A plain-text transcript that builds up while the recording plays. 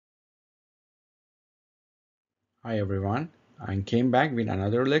Hi everyone, I came back with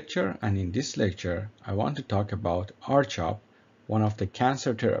another lecture, and in this lecture I want to talk about R-CHOP, one of the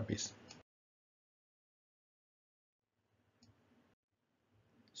cancer therapies.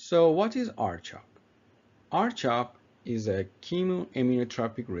 So what is R-CHOP? R-CHOP is a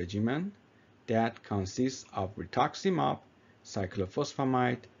chemoimmunotherapeutic regimen that consists of rituximab,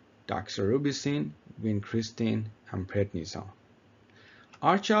 cyclophosphamide, doxorubicin, vincristine, and prednisone.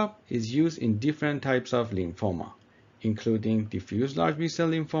 R-CHOP is used in different types of lymphoma, including diffuse large B-cell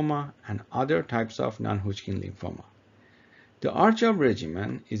lymphoma and other types of non-Hodgkin lymphoma. The R-CHOP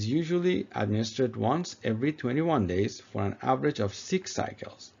regimen is usually administered once every 21 days for an average of 6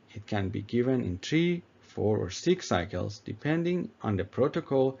 cycles. It can be given in 3, 4, or 6 cycles depending on the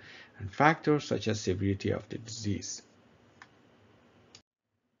protocol and factors such as severity of the disease.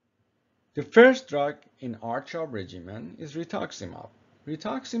 The first drug in R-CHOP regimen is rituximab.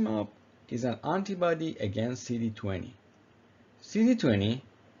 Rituximab is an antibody against CD20. CD20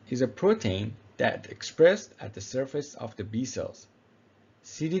 is a protein that is expressed at the surface of the B cells.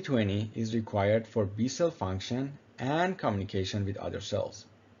 CD20 is required for B cell function and communication with other cells.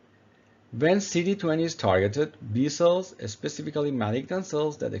 When CD20 is targeted, B cells, specifically malignant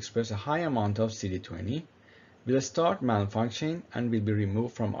cells that express a high amount of CD20, will start malfunctioning and will be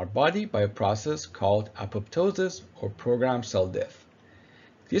removed from our body by a process called apoptosis or programmed cell death.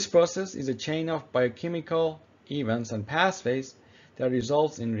 This process is a chain of biochemical events and pathways that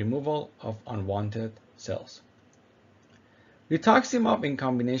results in removal of unwanted cells. Rituximab in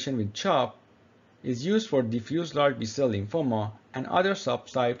combination with CHOP is used for diffuse large B-cell lymphoma and other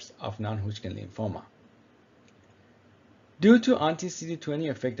subtypes of non-Hodgkin lymphoma. Due to anti-CD20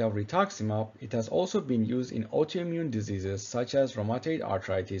 effect of rituximab, it has also been used in autoimmune diseases such as rheumatoid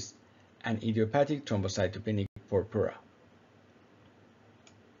arthritis and idiopathic thrombocytopenic purpura.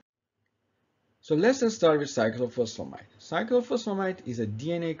 So let's start with cyclophosphamide. Cyclophosphamide is a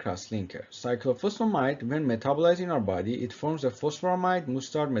DNA cross-linker. Cyclophosphamide, when metabolized in our body, it forms a phosphoramide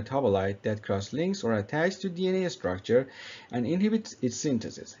mustard metabolite that cross-links or attaches to DNA structure and inhibits its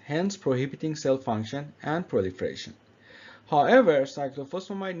synthesis, hence prohibiting cell function and proliferation. However,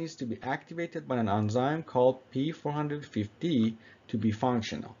 cyclophosphamide needs to be activated by an enzyme called P450 to be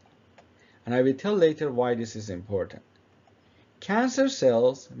functional. And I will tell later why this is important. Cancer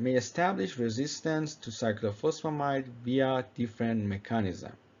cells may establish resistance to cyclophosphamide via different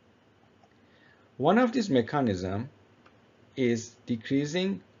mechanisms. One of these mechanisms is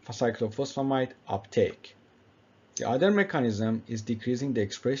decreasing cyclophosphamide uptake. The other mechanism is decreasing the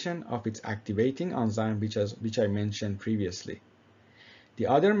expression of its activating enzyme, which I mentioned previously. The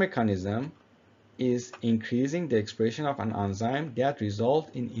other mechanism is increasing the expression of an enzyme that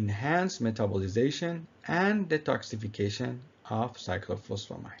results in enhanced metabolization and detoxification of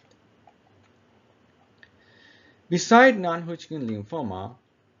cyclophosphamide. Beside non-Hodgkin lymphoma,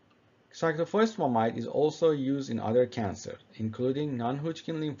 cyclophosphamide is also used in other cancers, including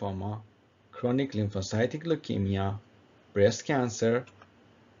non-Hodgkin lymphoma, chronic lymphocytic leukemia, breast cancer,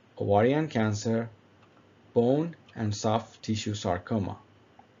 ovarian cancer, bone and soft tissue sarcoma.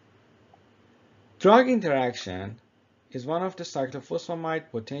 Drug interaction is one of the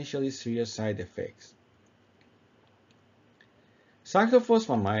cyclophosphamide potentially serious side effects.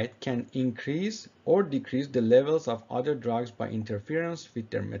 Cyclophosphamide can increase or decrease the levels of other drugs by interference with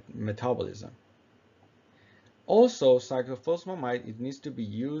their metabolism. Also, cyclophosphamide needs to be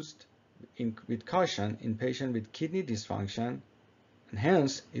used with caution in patients with kidney dysfunction, and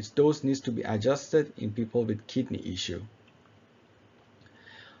hence its dose needs to be adjusted in people with kidney issue.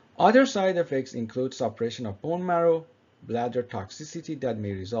 Other side effects include suppression of bone marrow, bladder toxicity that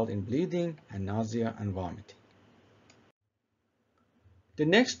may result in bleeding, and nausea and vomiting. The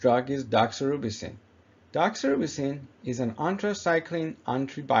next drug is doxorubicin. Doxorubicin is an anthracycline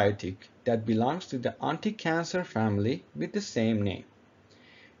antibiotic that belongs to the anti-cancer family with the same name.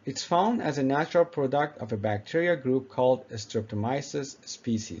 It's found as a natural product of a bacteria group called Streptomyces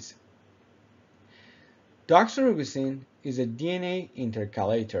species. Doxorubicin is a DNA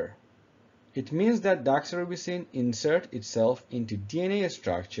intercalator. It means that doxorubicin inserts itself into DNA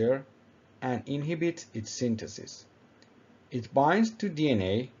structure and inhibits its synthesis. It binds to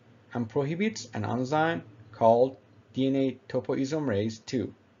DNA and prohibits an enzyme called DNA topoisomerase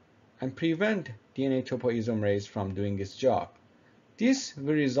II and prevent DNA topoisomerase from doing its job. This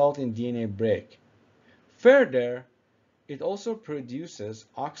will result in DNA break. Further, it also produces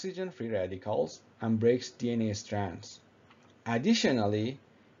oxygen-free radicals and breaks DNA strands. Additionally,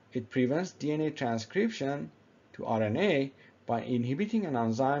 it prevents DNA transcription to RNA by inhibiting an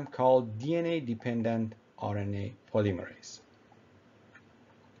enzyme called DNA-dependent RNA polymerase.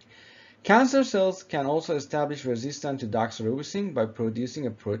 Cancer cells can also establish resistance to doxorubicin by producing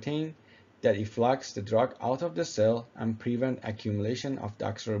a protein that effluxes the drug out of the cell and prevent accumulation of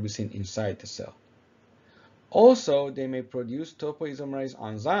doxorubicin inside the cell. Also, they may produce topoisomerase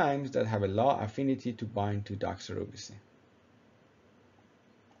enzymes that have a low affinity to bind to doxorubicin.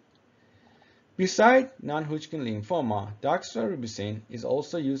 Besides non-Hodgkin lymphoma, doxorubicin is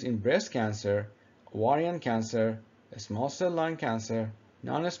also used in breast cancer, ovarian cancer, small cell lung cancer,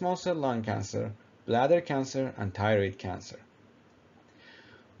 non-small cell lung cancer, bladder cancer, and thyroid cancer.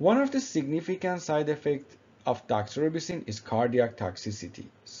 One of the significant side effects of doxorubicin is cardiac toxicity.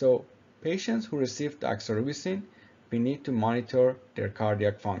 So, patients who receive doxorubicin, we need to monitor their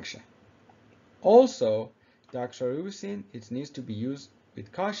cardiac function. Also, doxorubicin needs to be used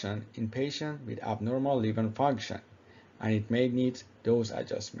with caution in patients with abnormal liver function, and it may need dose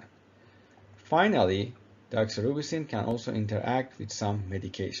adjustment. Finally, doxorubicin can also interact with some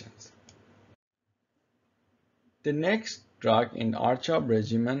medications. The next drug in R-CHOP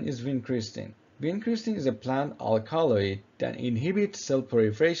regimen is vincristine. Vincristine is a plant alkaloid that inhibits cell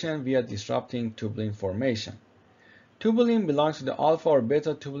proliferation via disrupting tubulin formation. Tubulin belongs to the alpha or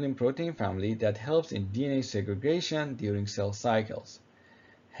beta tubulin protein family that helps in DNA segregation during cell cycles.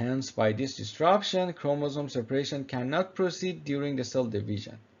 Hence, by this disruption, chromosome separation cannot proceed during the cell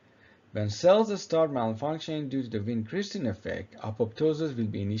division. When cells start malfunctioning due to the vincristine effect, apoptosis will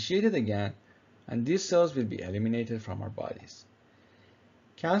be initiated again, and these cells will be eliminated from our bodies.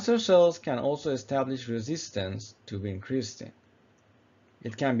 Cancer cells can also establish resistance to vincristine.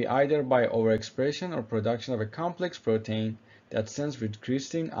 It can be either by overexpression or production of a complex protein that sends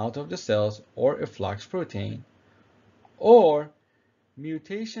vincristine out of the cells, or a flux protein, or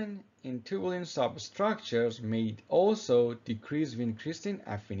mutation in tubulin substructures may also decrease vincristine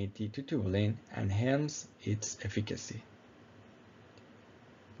affinity to tubulin and hence its efficacy.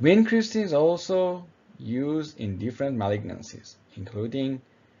 Vincristine is also used in different malignancies, including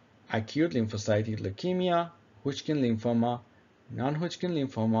acute lymphocytic leukemia, Hodgkin lymphoma, non-Hodgkin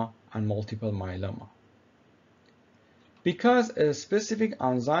lymphoma, and multiple myeloma. Because a specific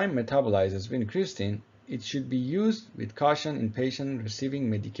enzyme metabolizes vincristine, it should be used with caution in patients receiving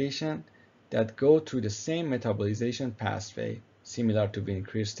medication that go through the same metabolization pathway similar to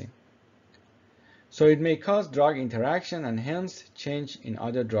vincristine. So it may cause drug interaction and hence change in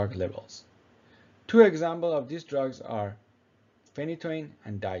other drug levels. Two examples of these drugs are phenytoin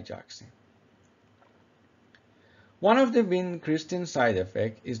and digoxin. One of the vincristine side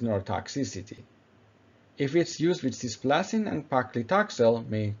effects is neurotoxicity. If it's used with cisplatin and paclitaxel,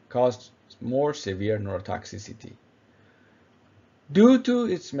 may cause more severe neurotoxicity. Due to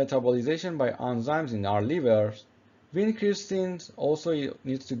its metabolization by enzymes in our livers, vincristine also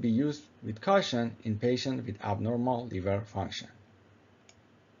needs to be used with caution in patients with abnormal liver function.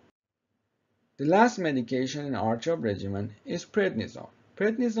 The last medication in R-CHOP regimen is prednisone.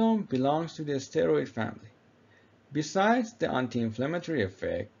 Prednisone belongs to the steroid family. Besides the anti-inflammatory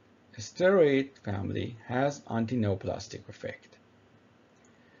effect, the steroid family has anti-neoplastic effect.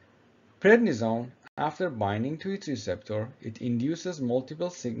 Prednisone, after binding to its receptor, it induces multiple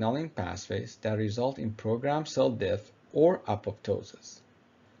signaling pathways that result in programmed cell death or apoptosis.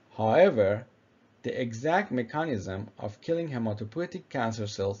 However, the exact mechanism of killing hematopoietic cancer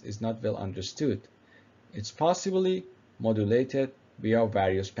cells is not well understood. It's possibly modulated via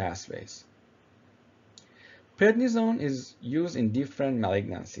various pathways. Prednisone is used in different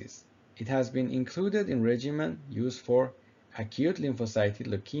malignancies. It has been included in regimen used for acute lymphocytic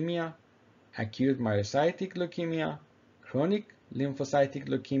leukemia, acute myelocytic leukemia, chronic lymphocytic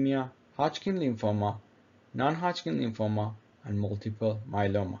leukemia, Hodgkin lymphoma, non-Hodgkin lymphoma, and multiple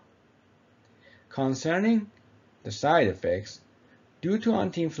myeloma. Concerning the side effects, due to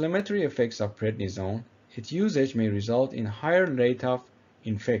anti-inflammatory effects of prednisone, its usage may result in higher rate of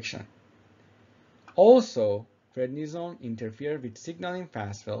infection. Also, prednisone interferes with signaling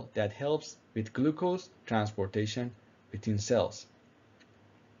pathway that helps with glucose transportation within cells.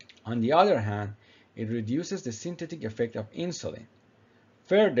 On the other hand, it reduces the synthetic effect of insulin.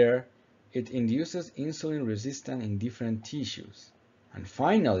 Further, it induces insulin resistance in different tissues. And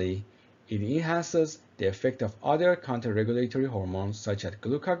finally, it enhances the effect of other counter-regulatory hormones such as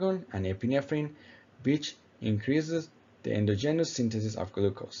glucagon and epinephrine, which increases the endogenous synthesis of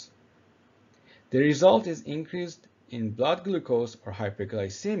glucose. The result is increased in blood glucose or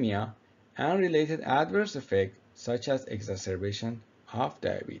hyperglycemia and related adverse effects such as exacerbation of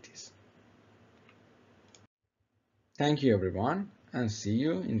diabetes. Thank you everyone, and see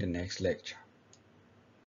you in the next lecture.